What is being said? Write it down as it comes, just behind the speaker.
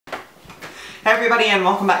Hey everybody and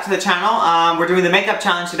welcome back to the channel. We're doing the makeup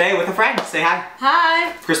challenge today with a friend. Say hi.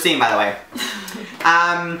 Hi. Krystin, by the way.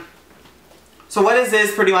 So what is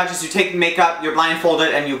this pretty much is you take makeup, you're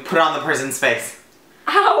blindfolded, and you put it on the person's face.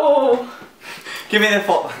 Ow. Give me the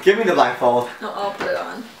blindfold. No, I'll put it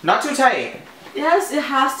on. Not too tight. Yes, it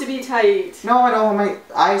has to be tight. No, I don't want my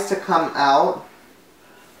eyes to come out.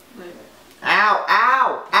 Wait. Ow,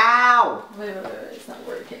 ow, ow. Wait, it's not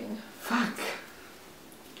working. Fuck.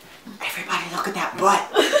 Everybody look at that butt.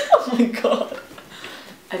 Oh my god.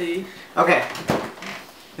 Eddie. Okay.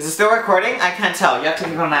 Is it still recording? I can't tell. You have to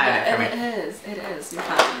keep an eye on it for me. It is. You're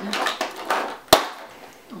fine.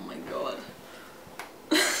 Oh my god.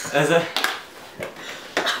 Is it?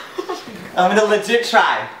 I'm gonna legit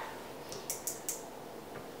try.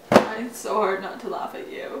 Trying so hard not to laugh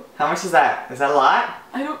at you. How much is that? Is that a lot?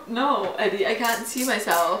 I don't know, Eddie. I can't see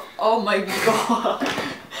myself. Oh my god.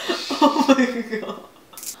 Oh my god.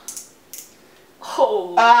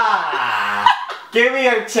 Oh. Ah! Give me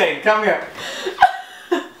your chin. Come here.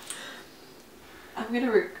 I'm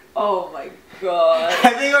gonna oh my god. I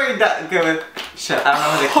think we're done. Good. Shit. I don't know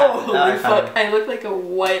what to Holy fuck. I look like a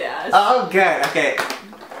white ass. Oh, good. Okay.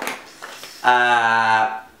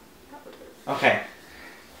 Okay.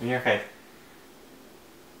 In your face.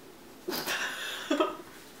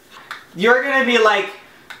 You're gonna be like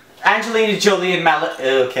Angelina Jolie and Mel.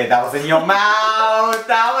 Okay, that was in your mouth.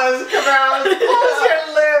 That was gross. Close your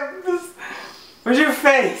lips. Where's your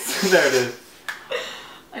face? There it is.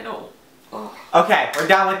 I know. Oh. Okay, we're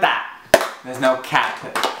done with that. There's no cat.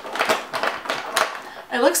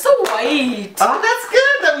 I look so white. Oh, that's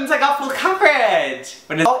good. That means I got full coverage.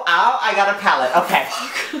 Oh, ow! I got a palette. Okay.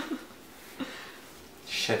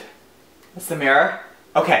 Shit. That's the mirror.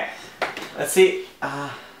 Okay. Let's see.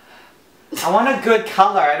 I want a good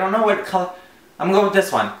color. I don't know what color. I'm gonna go with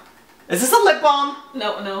this one. Is this a lip balm?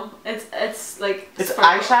 No. It's like. It's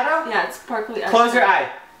sparkle. eyeshadow? Yeah, it's sparkly eyeshadow. Close your eye.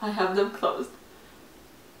 I have them closed.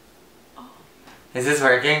 Oh. Is this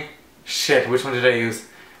working? Shit, which one did I use?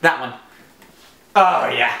 That one. Oh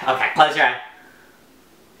yeah. Okay. Close your eye.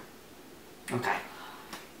 Okay.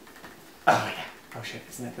 Oh yeah. Oh shit,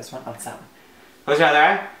 isn't it this one? Oh, it's that one. Close your other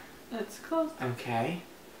eye. It's closed. Okay.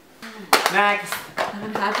 Next. I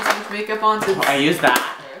haven't had this much makeup on since. Oh, I used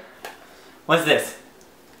that. What's this?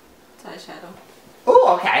 It's eyeshadow.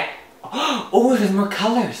 Oh, okay. Oh, there's more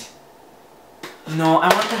colors. No,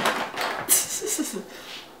 I want the...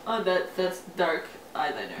 Oh, that's dark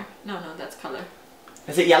eyeliner. No, that's color.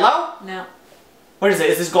 Is it yellow? No. What is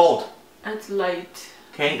it? Is this gold? It's light.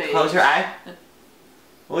 Okay, beige. close your eye.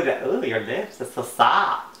 Ooh, your lips. That's so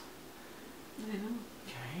soft. I know.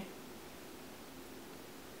 Okay.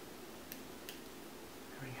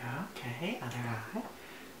 Here we go. Okay, other eye.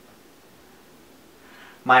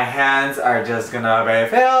 My hands are just gonna be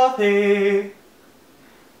filthy.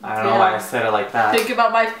 I don't know why I said it like that. Think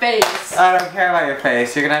about my face. I don't care about your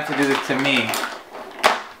face. You're gonna have to do this to me.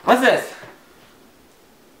 What's this?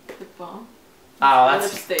 Lip balm. Oh,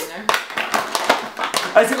 that's... Lip stainer.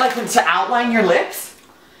 Oh, is it like to outline your lips?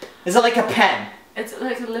 Is it like a pen? It's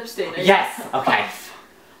like a lip stainer. Yes. Okay.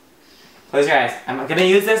 Close your eyes. I'm gonna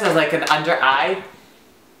use this as like an under eye.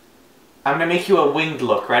 I'm gonna make you a winged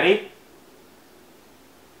look. Ready?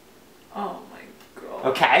 Oh my god.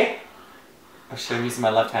 Okay. Oh shit, I'm using my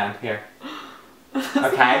left hand here. It's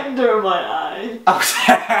Okay. under my eye. Oh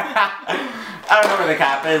shit. I don't know where the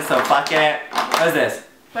cap is, so fuck it. What is this?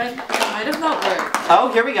 But it might have not worked.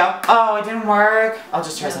 Oh, here we go. Oh, it didn't work. I'll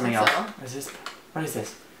just try Yeah, something so. else. What is this? What is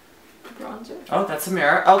this? Bronzer. Oh, that's a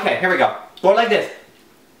mirror. Okay, here we go. Go like this.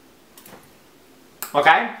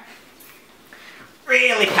 Okay?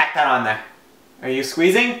 Really pack that on there. Are you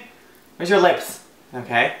squeezing? Where's your lips?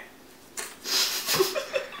 Okay.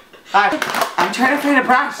 I'm trying to find a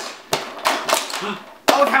brush.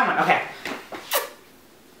 Oh, found one. Okay.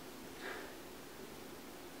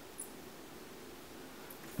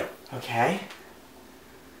 Okay.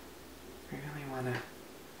 I really wanna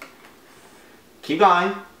keep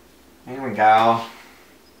going. There we go.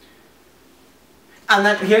 And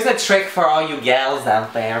then here's a trick for all you gals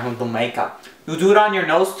out there who do makeup. You do it on your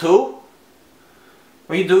nose too.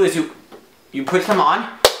 What you do is you put them on.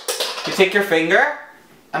 You take your finger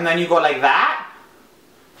and then you go like that.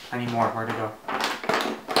 I need more. Where to go?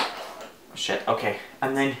 Oh, shit. Okay.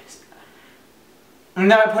 And then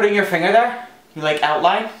by putting your finger there, you like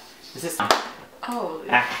outline. Is this? Oh.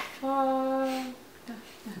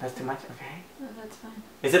 That's too much. Okay. No, that's fine.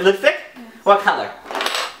 Is it lipstick? Yes. What color?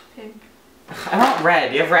 Pink. I want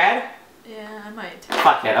red. Do you have red? Yeah, I might.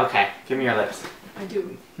 Fuck it. Okay. Give me your lips. I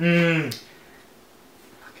do. Okay,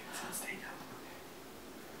 it's not staying up.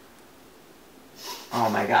 Oh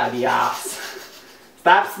my god, yes.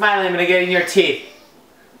 Stop smiling, I'm gonna get in your teeth.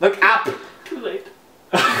 Look up. Too late.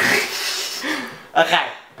 Okay.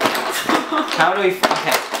 How do we,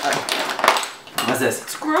 okay. What's this?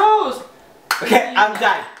 It's gross. Okay, I'm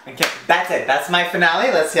done. Okay, that's it. That's my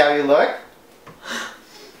finale. Let's see how you look.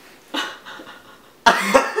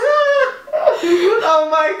 Oh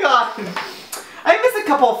my god. I missed a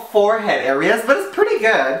couple of forehead areas, but it's pretty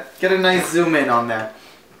good. Get a nice zoom in on there.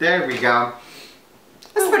 There we go.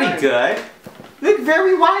 That's pretty good. You look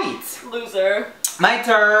very white. Loser. My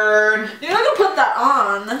turn. You're not gonna put that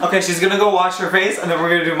on. Okay, she's gonna go wash her face, and then we're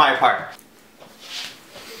gonna do my part.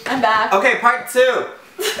 I'm back. Okay, part 2.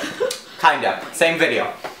 Kinda. Same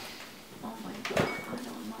video. Oh my god, I do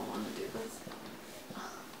not want to do this.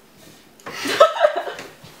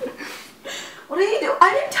 What are you doing?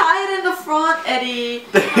 I didn't tie it in the front, Eddie.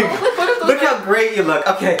 Look how great you look.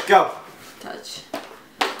 Okay, go. Touch.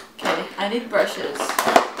 Okay, I need brushes.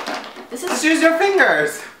 This is. Just use your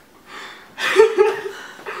fingers.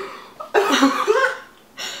 I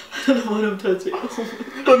don't know what I'm touching.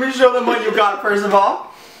 Let me show them what you got first of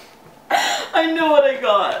all. I know what I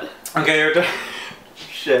got. Okay, you're done.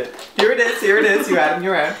 Shit. Here it is, here it is. You had it in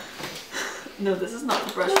your hand. No, this is not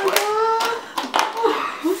the brush for it.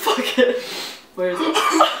 Fuck it. Where is it?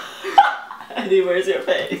 Eddie, where's your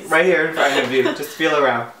face? Right here in front of you. Just feel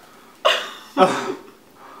around.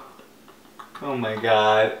 Oh my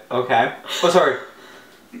god. Okay. Oh, sorry.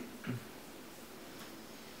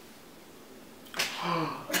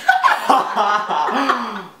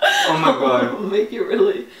 Oh my god. Make you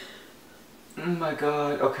really. Oh my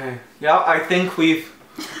god. Okay. Yeah, I think we've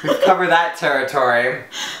covered that territory.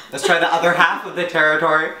 Let's try the other half of the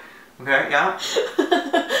territory. Okay, yeah.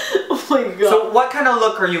 Oh my god. So what kind of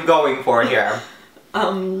look are you going for here?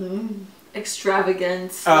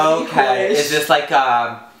 Extravagant. Okay. Is this like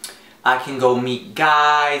I can go meet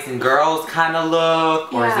guys and girls kind of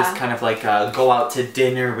look? Or is this kind of like go out to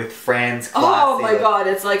dinner with friends classy Oh my look? god,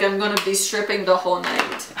 it's like I'm gonna be stripping the whole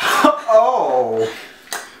night. Oh.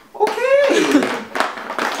 Okay.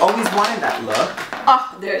 Always wanted that look.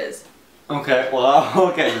 Ah, there it is. Okay, well,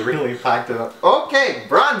 okay, really packed it up. Okay,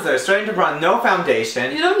 bronzer, straight into bronze, no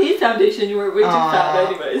foundation. You don't need foundation, you were way too fat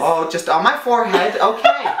anyways. Oh, just on my forehead,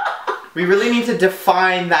 okay. We really need to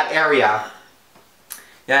define that area.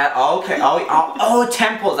 Yeah, okay, oh,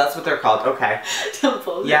 temples, that's what they're called, okay.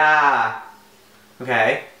 Temples. Yeah.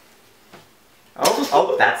 Okay.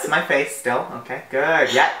 Oh, that's my face still, okay,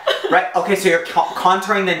 good, yeah. Right, okay, so you're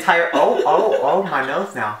contouring the entire, oh, my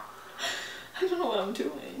nose now. I don't know what I'm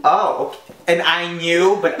doing. Oh, okay. And I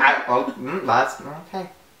knew, but that's, okay.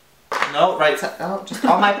 No, right, just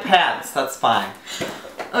on my pants, that's fine.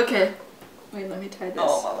 Okay. Wait, let me tie this.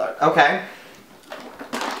 Oh my lord. Okay.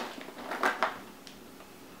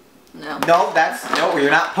 No. No, no,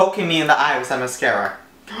 you're not poking me in the eye with some mascara.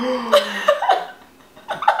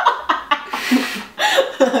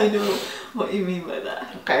 I know what you mean by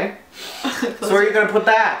that. Okay. So where are you gonna put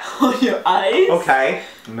that? On your eyes? Okay.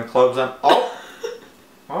 And the clothes on. Oh.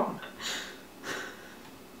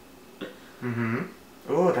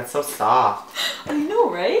 Ooh, that's so soft. I know,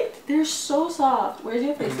 right? They're so soft. Where's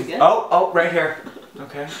your face again? Oh, right here.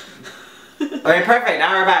 Okay. Okay, perfect.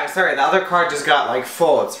 Now we're back. Sorry, the other card just got like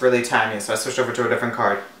full. It's really tiny, so I switched over to a different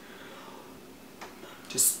card.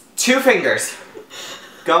 Just 2 fingers.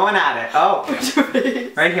 Going at it. Oh. Where's your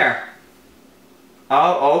face? Right here.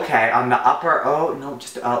 Oh, okay. On the upper. Oh, no,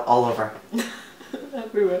 just all over.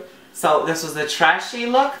 Everywhere. So this was the trashy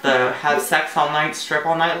look, the have sex all night, strip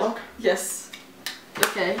all night look? Yes.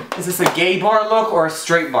 Okay. Is this a gay bar look or a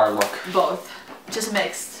straight bar look? Both. Just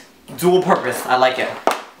mixed. Dual purpose. I like it.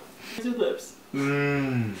 Where's your lips?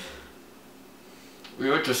 Mmm.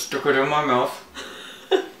 You just stuck it in my mouth.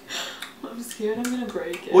 I'm scared I'm gonna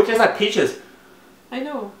break it. Which is like peaches. I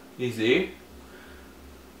know. Easy.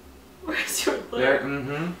 Where's your lip?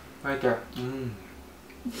 There. Right there.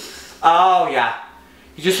 Oh yeah.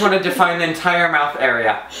 You just want to define the entire mouth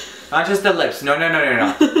area. Not just the lips. No.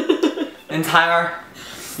 Entire.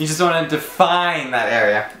 You just want to define that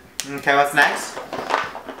area. Okay, what's next?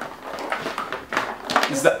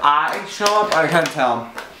 Does the eye show up? I can't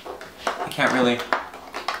tell. I can't really.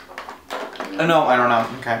 Oh no, I don't know.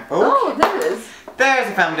 Okay. Oh, there it is. There's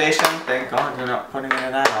a foundation. Thank God you're not putting any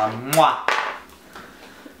of that on. Mwah.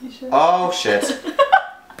 You sure? Oh shit.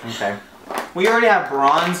 Okay. We already have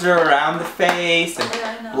bronzer around the face and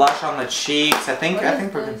blush on the cheeks. I think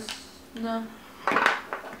we're good. No.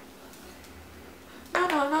 No,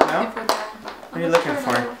 I'm not looking for that. What are you looking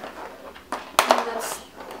for?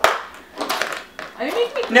 Are you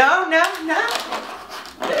making me? No.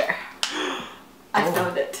 There. I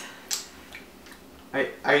found it.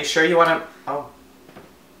 Are you sure you want to? Oh.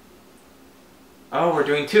 Oh, we're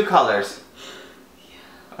doing 2 colors.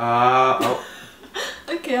 Oh.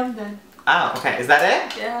 Okay, I'm done. Oh, okay. Is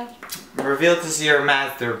that it? Yeah. Reveal to see your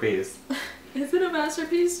masterpiece. Is it a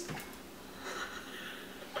masterpiece?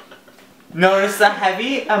 Notice the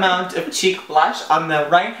heavy amount of cheek blush on the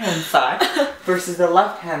right hand side versus the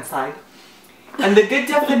left hand side. And the good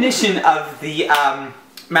definition of the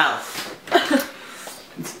mouth.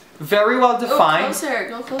 It's very well defined. Go closer,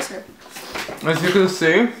 go closer. As you can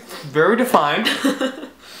see, very defined.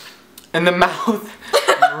 In the mouth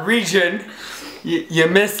region, you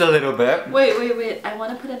missed a little bit. Wait. I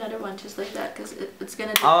want to put another one just like that because it's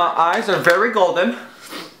gonna do eyes are very golden.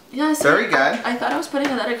 Yeah, see, very good. I thought I was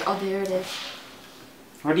putting another. Oh, there it is.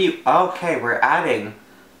 What do you... Okay, we're adding.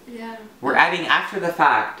 Yeah. We're adding after the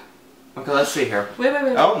fact. Okay, let's see here. Wait.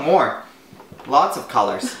 Oh, more. Lots of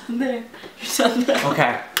colors. There. You're done there.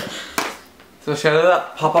 Okay. So show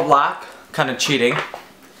that Papa Black. Kind of cheating.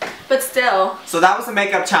 But still. So that was the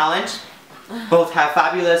makeup challenge. Both have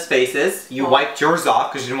fabulous faces. You wiped yours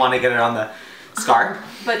off because you didn't want to get it on the scar.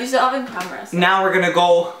 But you still have in camera. So. Now we're gonna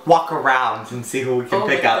go walk around and see who we can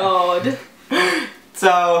pick up. Oh my god.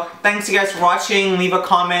 So, thanks you guys for watching. Leave a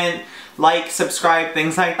comment, like, subscribe,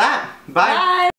 things like that. Bye. Bye.